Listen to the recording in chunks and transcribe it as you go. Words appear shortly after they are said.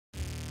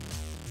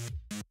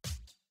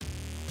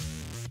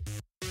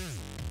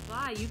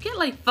You get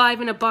like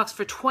 5 in a box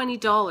for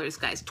 $20,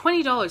 guys.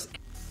 $20.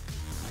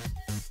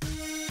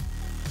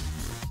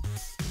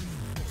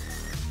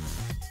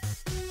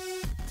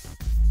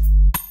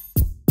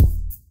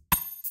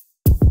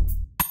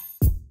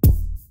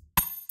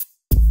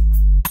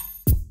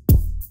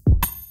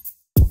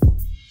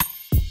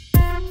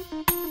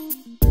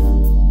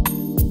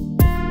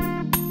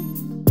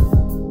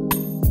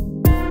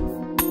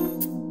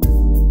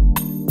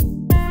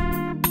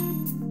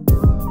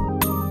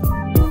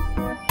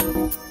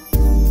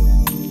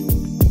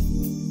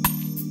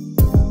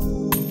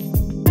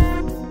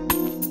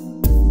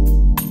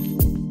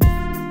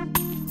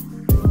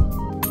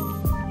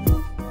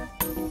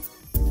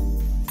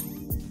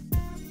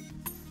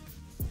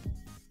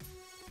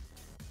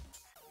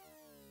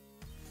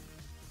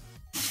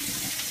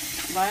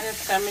 Line it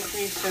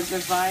symmetry to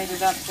divide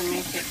it up to make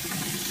it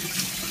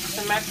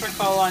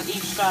symmetrical on each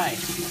side.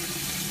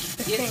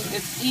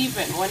 It's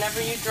even.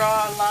 Whenever you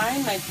draw a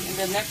line, like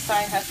the next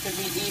side has to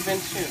be even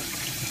too.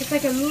 It's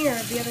like a mirror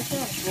of the other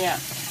side. Yeah.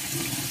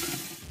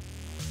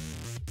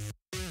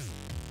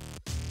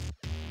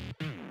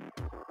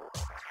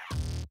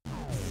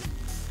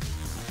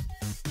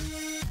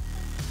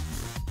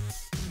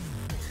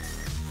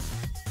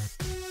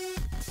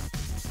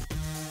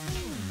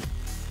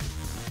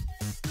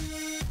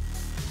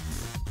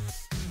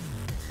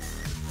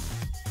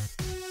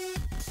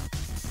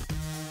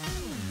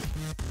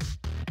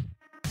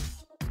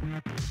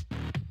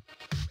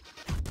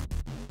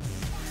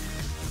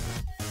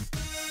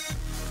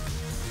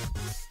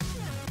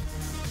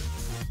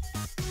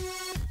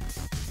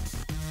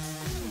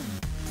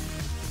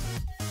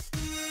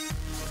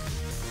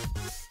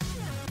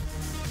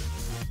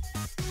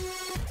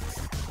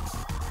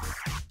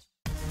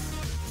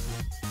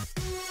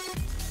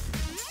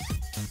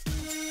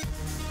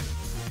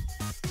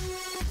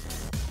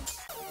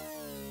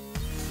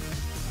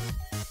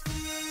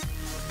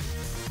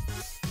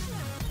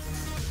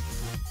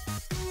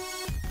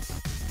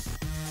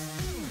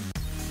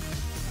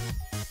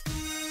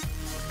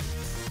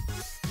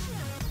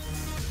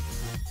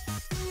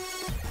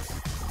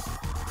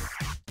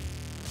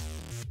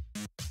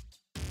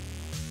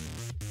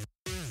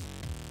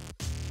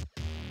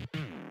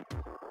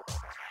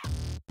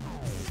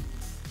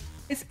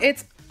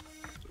 It's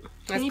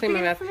let's clean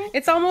my mouth.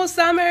 It's almost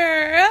summer.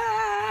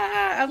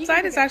 Ah!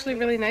 Outside it's actually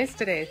really nice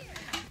today.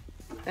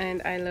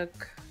 And I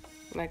look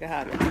like a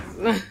hot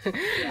mess.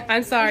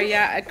 I'm sorry,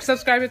 yeah. A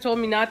subscriber told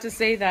me not to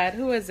say that.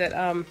 Who is it?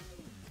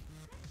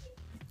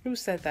 Who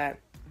said that?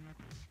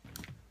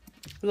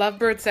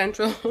 Lovebird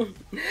Central.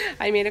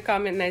 I made a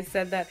comment and I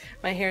said that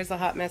my hair is a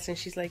hot mess, and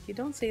she's like, you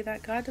don't say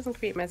that. God doesn't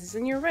create messes.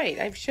 And you're right.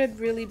 I should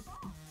really,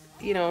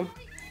 you know,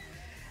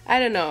 I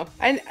don't know.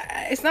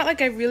 It's not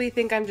like I really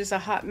think I'm just a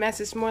hot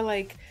mess. It's more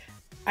like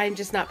I'm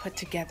just not put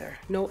together.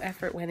 No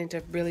effort went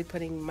into really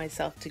putting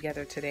myself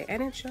together today.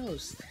 And it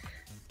shows.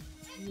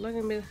 Look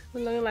at me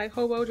looking like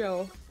Hobo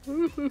Joe.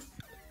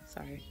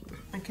 Sorry.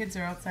 My kids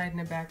are outside in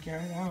the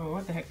backyard. I don't know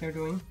what the heck they're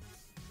doing.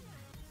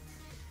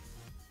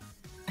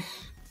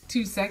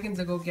 2 seconds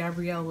ago,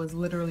 Gabrielle was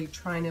literally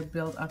trying to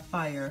build a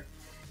fire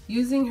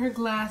using her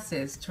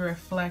glasses to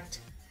reflect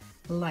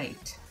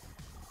light.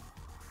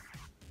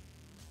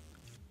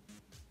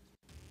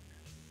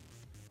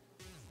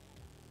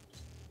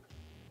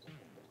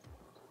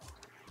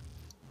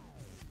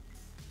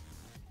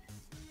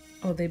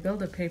 Oh, they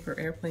built a paper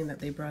airplane that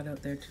they brought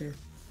out there too.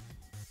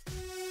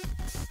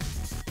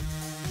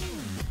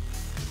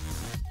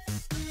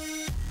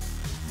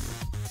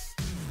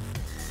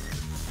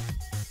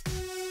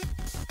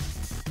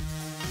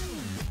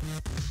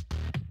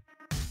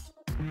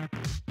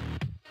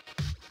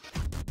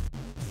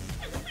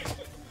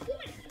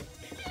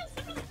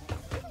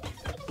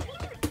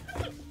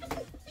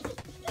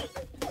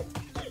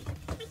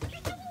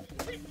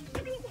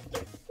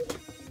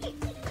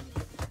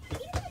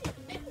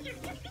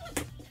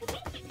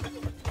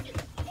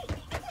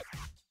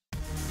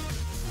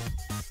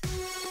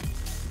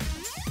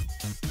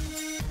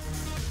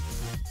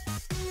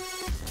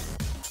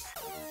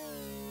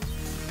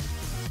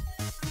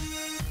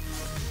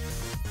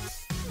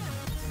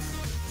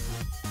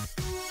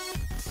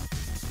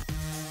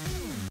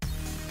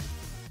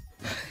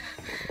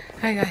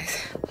 Hi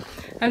guys,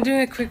 I'm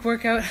doing a quick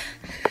workout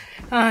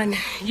on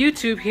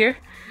YouTube here,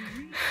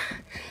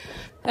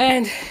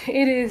 and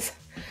it's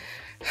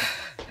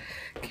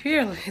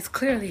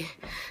clearly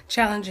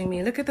challenging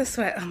me. Look at the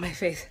sweat on my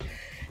face.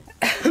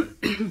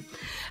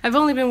 I've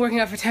only been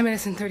working out for 10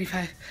 minutes and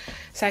 35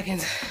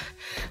 seconds,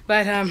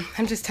 but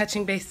I'm just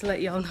touching base to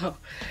let y'all know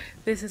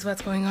this is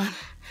what's going on.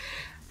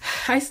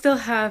 I still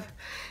have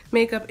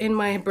makeup in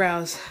my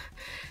brows.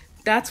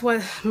 That's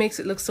what makes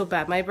it look so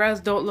bad. My brows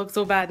don't look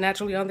so bad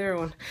naturally on their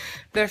own.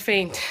 They're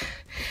faint.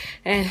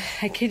 And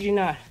I kid you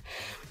not,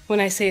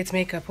 when I say it's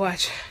makeup,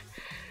 watch.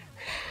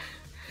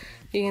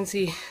 You can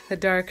see the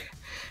dark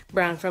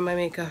brown from my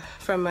makeup,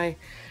 from my...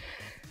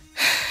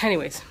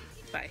 Anyways,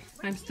 bye.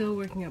 I'm still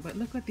working out, but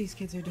look what these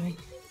kids are doing.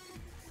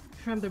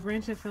 From the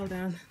branch that fell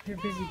down, they're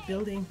busy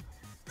building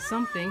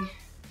something.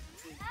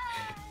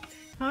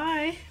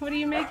 Hi, what are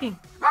you making?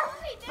 Mommy,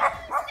 Dad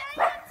was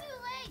standing on 2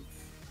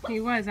 legs.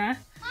 He was, huh?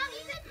 Mom,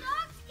 even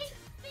dogs can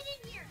fit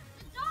in here.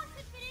 The dog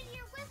could fit in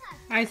here with us.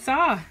 I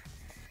saw.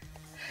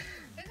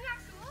 Isn't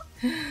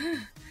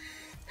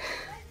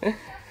that cool?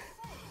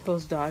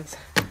 Those dogs.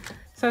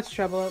 Such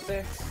trouble out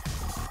there.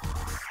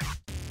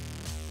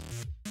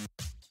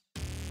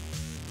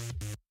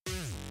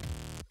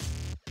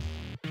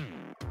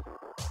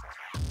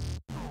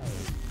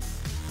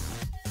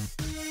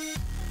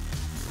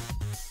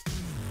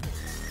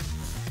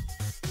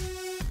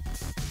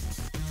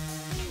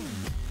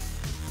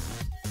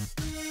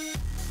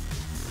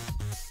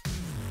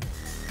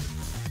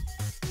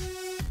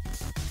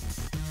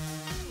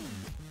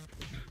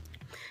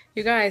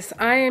 You guys,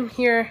 I am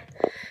here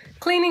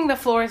cleaning the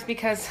floors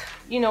because,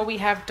 you know, we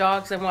have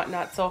dogs and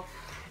whatnot, so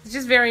it's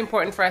just very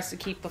important for us to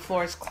keep the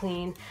floors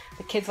clean.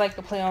 The kids like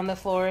to play on the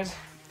floors,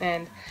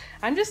 and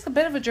I'm just a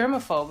bit of a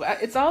germaphobe.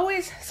 It's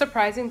always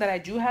surprising that I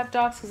do have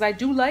dogs because I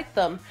do like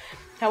them.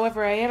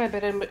 However, I am a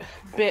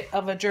bit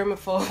of a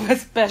germaphobe,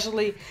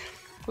 especially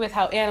with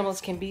how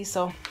animals can be,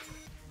 so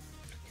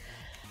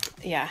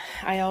yeah,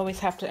 I always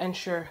have to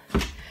ensure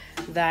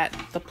that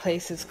the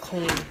place is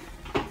clean.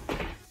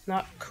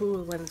 Not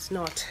cool when it's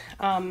not.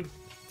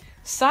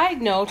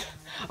 Side note,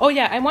 oh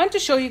yeah, I wanted to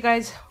show you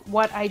guys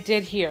what I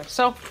did here.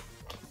 So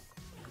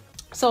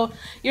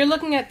you're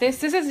looking at this.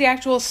 This is the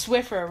actual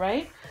Swiffer,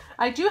 right?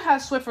 I do have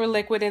Swiffer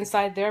liquid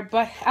inside there,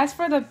 but as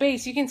for the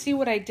base, you can see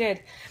what I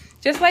did.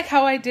 Just like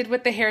how I did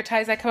with the hair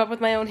ties, I come up with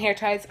my own hair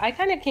ties. I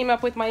kind of came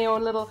up with my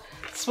own little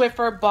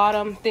Swiffer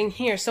bottom thing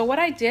here. So what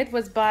I did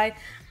was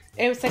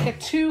it was like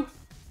a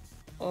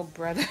oh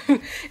brother,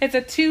 it's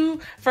a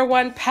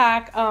 2-for-1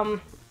 pack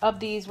of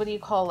these, what do you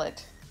call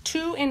it?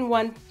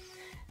 2-in-1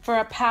 for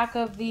a pack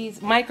of these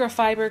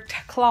microfiber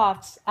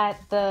cloths at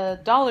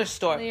the dollar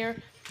store.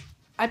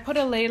 I put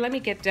a layer, let me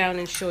get down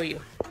and show you.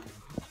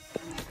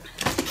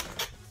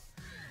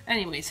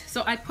 Anyways,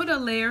 so I put a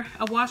layer,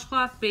 a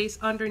washcloth base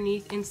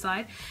underneath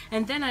inside,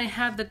 and then I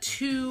have the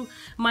 2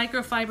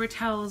 microfiber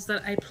towels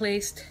that I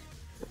placed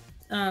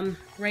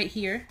right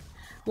here.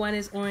 One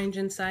is orange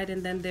inside,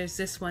 and then there's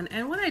this one.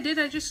 And what I did,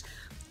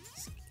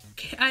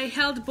 I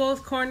held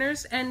both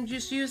corners and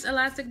just used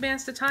elastic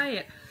bands to tie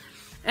it.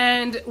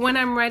 And when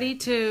I'm ready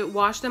to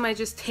wash them, I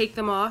just take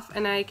them off,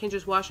 and I can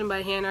just wash them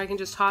by hand, or I can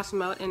just toss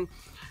them out and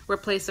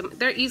replace them.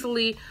 They're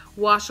easily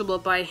washable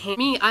by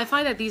hand. I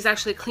find that these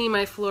actually clean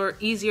my floor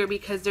easier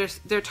because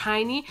they're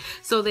tiny,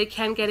 so they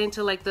can get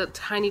into like the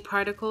tiny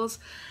particles.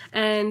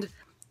 And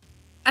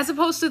as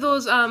opposed to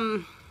those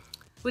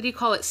what do you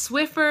call it,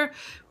 Swiffer,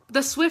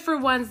 the Swiffer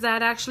ones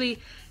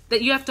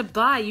that you have to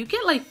buy, you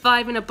get like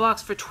 5 in a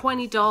box for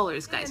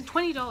 $20, guys.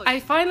 $20. I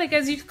find like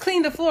as you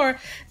clean the floor,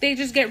 they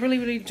just get really,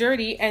 really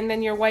dirty, and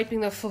then you're wiping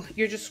the floor.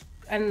 You're just,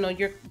 I don't know,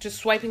 you're just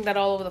swiping that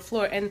all over the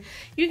floor, and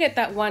you get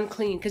that one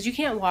clean because you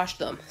can't wash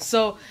them.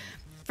 So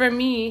for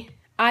me,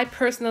 I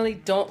personally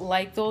don't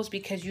like those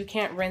because you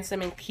can't rinse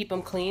them and keep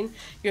them clean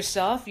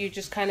yourself. You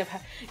just kind of,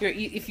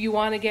 if you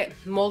want to get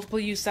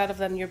multiple use out of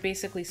them, you're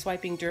basically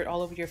swiping dirt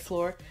all over your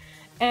floor.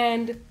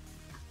 And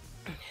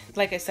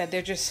like I said,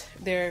 you're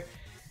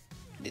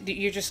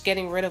just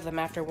getting rid of them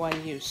after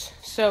one use.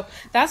 So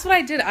that's what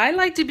I did. I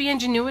like to be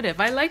ingenuitive.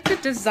 I like to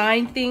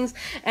design things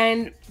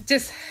and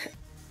just,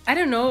 I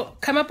don't know,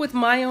 come up with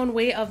my own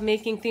way of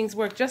making things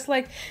work. Just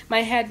like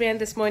my headband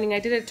this morning,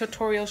 I did a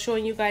tutorial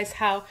showing you guys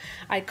how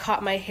I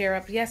caught my hair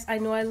up. Yes, I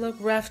know I look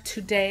rough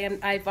today,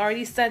 and I've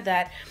already said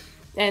that,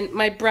 and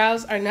my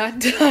brows are not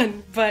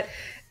done, but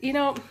you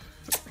know,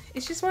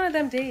 it's just one of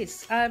them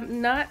days.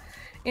 I'm not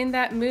in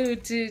that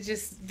mood to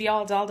just be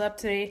all dolled up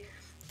today.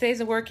 Today's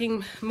a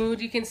working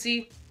mood. You can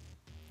see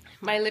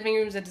my living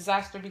room is a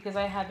disaster because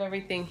I have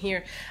everything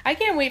here. I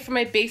can't wait for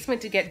my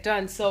basement to get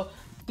done so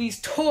these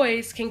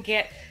toys can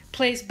get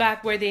placed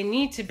back where they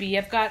need to be.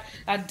 I've got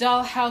a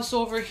dollhouse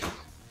over here.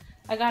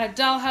 I got a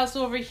dollhouse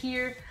over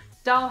here,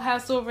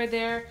 dollhouse over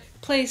there,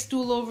 play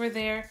stool over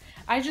there.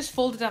 I just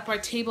folded up our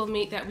table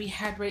mate that we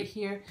had right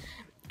here.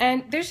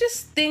 And there's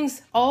just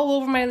things all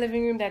over my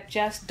living room that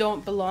just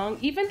don't belong.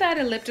 Even that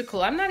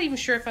elliptical, I'm not even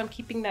sure if I'm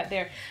keeping that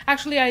there.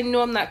 Actually, I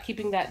know I'm not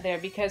keeping that there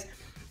because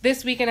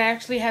this weekend I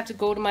actually had to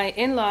go to my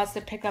in-laws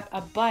to pick up a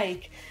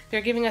bike.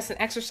 They're giving us an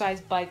exercise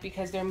bike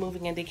because they're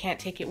moving and they can't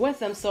take it with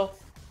them. So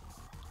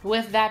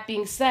with that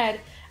being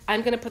said,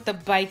 I'm going to put the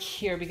bike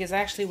here because I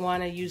actually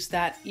want to use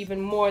that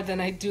even more than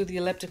I do the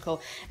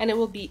elliptical. And it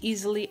will be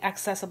easily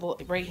accessible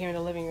right here in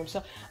the living room.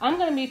 So I'm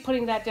going to be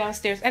putting that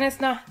downstairs. And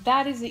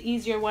that is the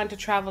easier one to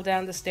travel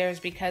down the stairs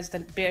because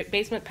the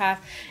basement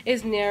path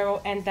is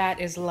narrow and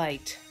that is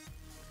light.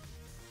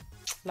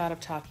 A lot of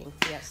talking,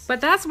 yes. But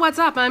that's what's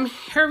up. I'm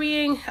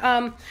hurrying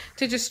to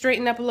just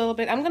straighten up a little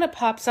bit. I'm going to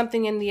pop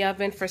something in the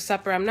oven for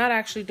supper. I'm not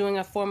actually doing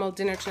a formal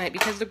dinner tonight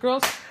because the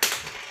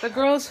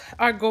girls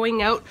are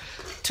going out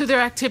to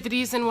their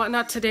activities and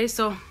whatnot today,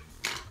 so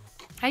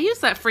I use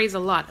that phrase a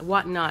lot,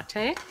 whatnot,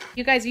 eh?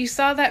 You guys, you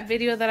saw that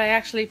video that I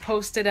actually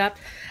posted up.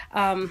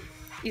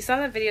 You saw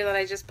that video that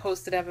I just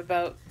posted up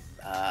about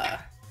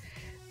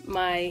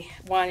my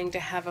wanting to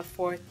have a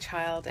 4th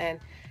child, and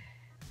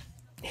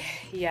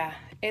yeah,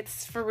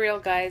 it's for real,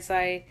 guys.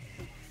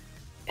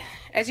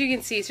 As you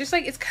can see, it's just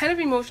like, it's kind of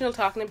emotional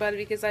talking about it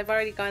because I've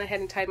already gone ahead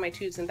and tied my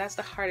tubes, and that's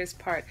the hardest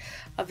part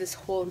of this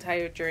whole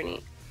entire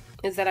journey,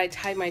 is that I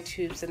tied my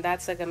tubes, and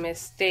that's like a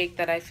mistake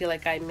that I feel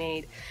like I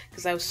made,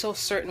 because I was so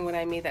certain when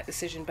I made that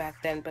decision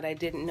back then, but I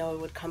didn't know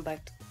it would come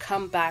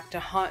back to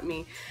haunt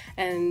me.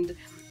 And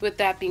with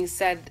that being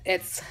said,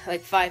 it's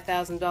like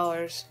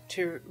 $5,000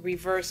 to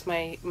reverse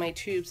my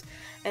tubes,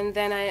 and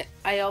then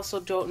I also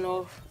don't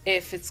know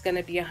if it's going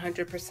to be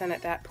 100%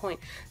 at that point.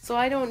 So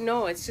I don't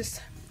know.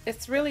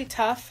 It's really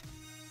tough.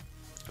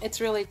 It's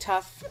really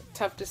tough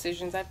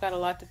decisions. I've got a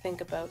lot to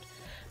think about.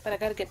 But I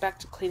got to get back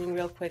to cleaning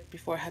real quick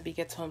before hubby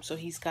gets home, so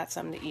he's got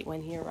something to eat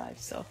when he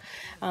arrives. So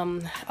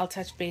I'll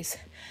touch base.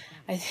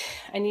 I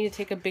need to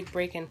take a big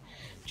break and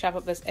chop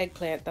up this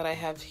eggplant that I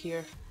have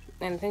here.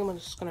 And I think I'm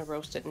just going to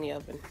roast it in the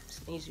oven.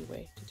 It's an easy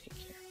way to take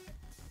care.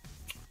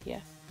 Yeah.